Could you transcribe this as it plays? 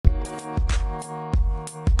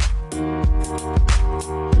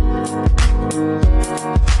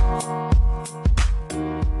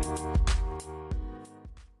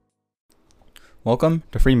Welcome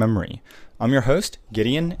to Free Memory. I'm your host,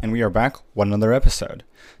 Gideon, and we are back with another episode.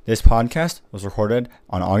 This podcast was recorded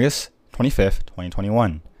on August 25th,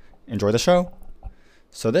 2021. Enjoy the show.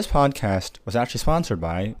 So this podcast was actually sponsored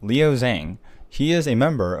by Leo Zhang. He is a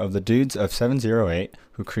member of the Dudes of 708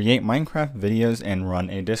 who create Minecraft videos and run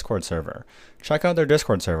a Discord server. Check out their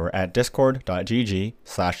Discord server at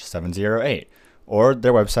discord.gg/708 or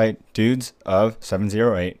their website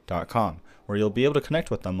dudesof708.com, where you'll be able to connect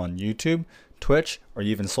with them on YouTube, Twitch, or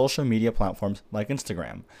even social media platforms like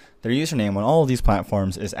Instagram. Their username on all of these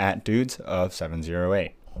platforms is at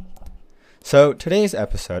dudesof708. So today's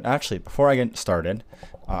episode, actually, before I get started,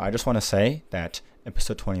 I just want to say that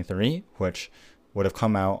episode 23, which would have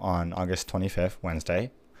come out on August 25th,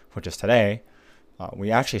 Wednesday, which is today,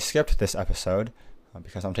 we actually skipped this episode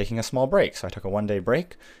because I'm taking a small break. So I took a one-day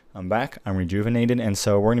break. I'm back. I'm rejuvenated. And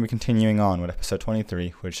so we're going to be continuing on with episode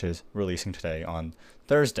 23, which is releasing today on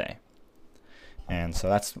Thursday. And so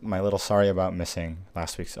that's my little sorry about missing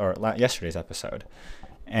yesterday's episode.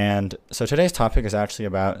 And so today's topic is actually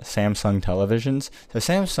about Samsung televisions. So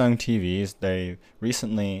Samsung TVs, they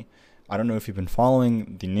recently, I don't know if you've been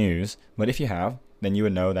following the news, but if you have, then you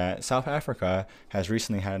would know that South Africa has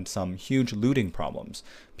recently had some huge looting problems.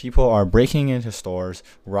 People are breaking into stores,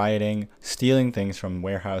 rioting, stealing things from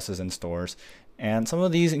warehouses and stores, and some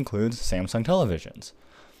of these include Samsung televisions.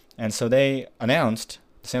 And so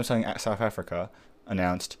Samsung South Africa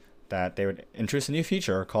announced that they would introduce a new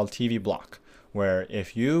feature called TV Block, where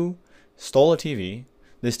if you stole a TV,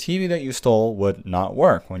 this TV that you stole would not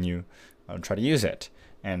work when you try to use it.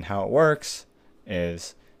 And how it works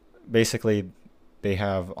is basically they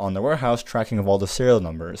have on the warehouse tracking of all the serial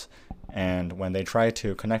numbers, and when they try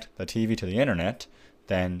to connect the TV to the internet,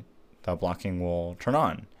 then the blocking will turn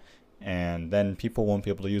on, and then people won't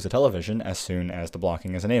be able to use the television as soon as the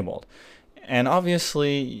blocking is enabled. And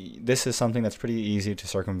obviously, this is something that's pretty easy to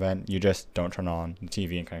circumvent. You just don't turn on the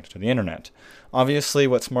TV and connect it to the internet. Obviously,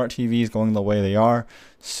 with smart TVs going the way they are,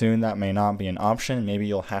 soon that may not be an option. Maybe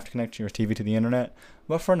you'll have to connect your TV to the internet.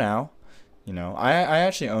 But for now, I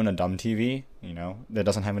actually own a dumb TV, that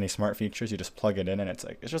doesn't have any smart features. You just plug it in and it's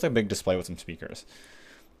just a big display with some speakers.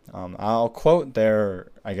 I'll quote their,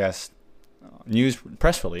 news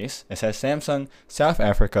press release. It says Samsung South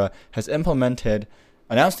Africa has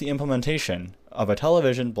announced the implementation of a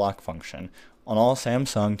television block function on all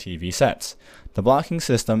Samsung TV sets. The blocking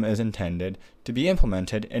system is intended to be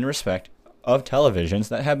implemented in respect of televisions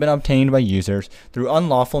that have been obtained by users through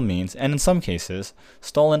unlawful means and in some cases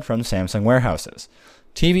stolen from Samsung warehouses.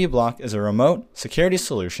 TV Block is a remote security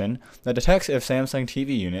solution that detects if Samsung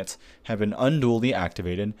TV units have been unduly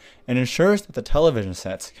activated and ensures that the television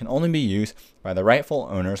sets can only be used by the rightful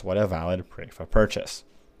owners with a valid proof of purchase.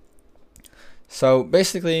 So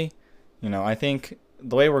basically, I think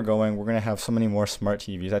the way we're going to have so many more smart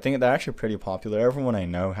TVs. I think they're actually pretty popular. Everyone I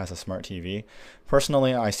know has a smart TV.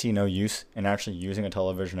 Personally, I see no use in actually using a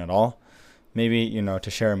television at all. Maybe, to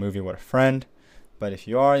share a movie with a friend. But if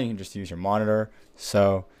you are, you can just use your monitor.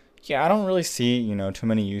 So, yeah, I don't really see, too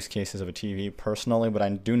many use cases of a TV personally, but I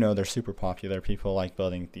do know they're super popular. People like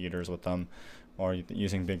building theaters with them or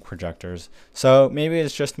using big projectors. So maybe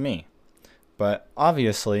it's just me. But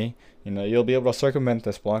obviously, you'll be able to circumvent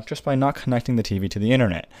this block just by not connecting the TV to the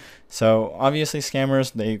internet. So obviously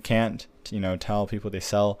scammers, they can't, tell people they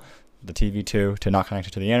sell the TV to not connect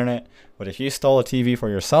it to the internet. But if you stole a TV for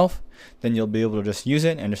yourself, then you'll be able to just use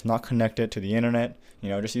it and just not connect it to the internet.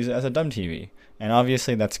 Just use it as a dumb TV. And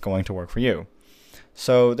obviously that's going to work for you.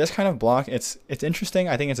 So this kind of block, it's interesting.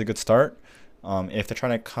 I think it's a good start. If they're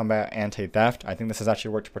trying to combat anti-theft, I think this has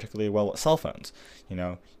actually worked particularly well with cell phones.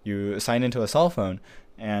 You sign into a cell phone,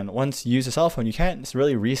 and once you use a cell phone, you can't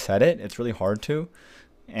really reset it. It's really hard to.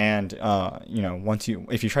 And,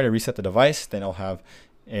 if you try to reset the device, then it'll have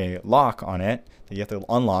a lock on it that you have to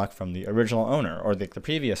unlock from the original owner or the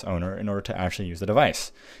previous owner in order to actually use the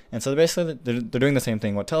device. And so basically, they're doing the same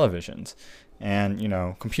thing with televisions. And,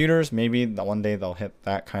 computers, maybe one day they'll hit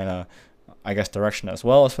that kind of direction as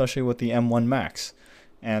well, especially with the M1 Max.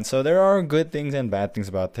 And so there are good things and bad things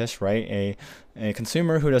about this, right? A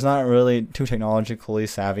consumer who does not really too technologically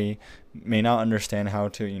savvy may not understand how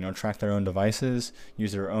to, track their own devices,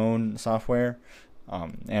 use their own software.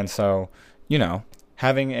 And so,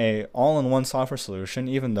 having a all-in-one software solution,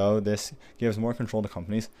 even though this gives more control to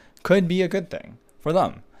companies, could be a good thing for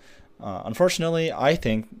them. Unfortunately, I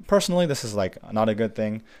think, personally, this is not a good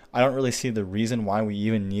thing. I don't really see the reason why we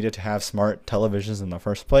even needed to have smart televisions in the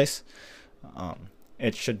first place.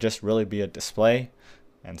 It should just really be a display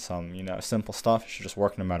and some, simple stuff. It should just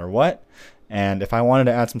work no matter what. And if I wanted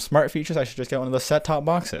to add some smart features, I should just get one of those set-top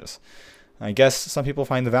boxes. I guess some people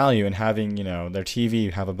find the value in having, their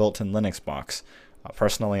TV have a built-in Linux box.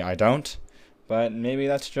 Personally, I don't, but maybe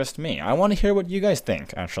that's just me. I want to hear what you guys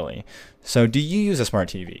think, actually. So do you use a smart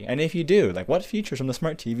TV? And if you do, what features from the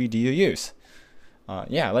smart TV do you use?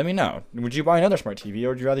 Let me know. Would you buy another smart TV, or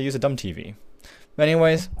would you rather use a dumb TV? But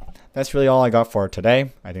anyways, that's really all I got for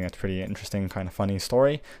today. I think that's a pretty interesting, kind of funny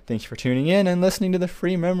story. Thank you for tuning in and listening to the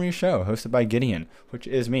Free Memory Show, hosted by Gideon, which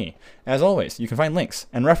is me. As always, you can find links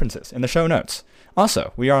and references in the show notes.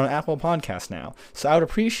 Also, we are on Apple Podcasts now, so I would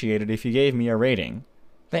appreciate it if you gave me a rating.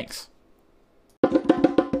 Thanks.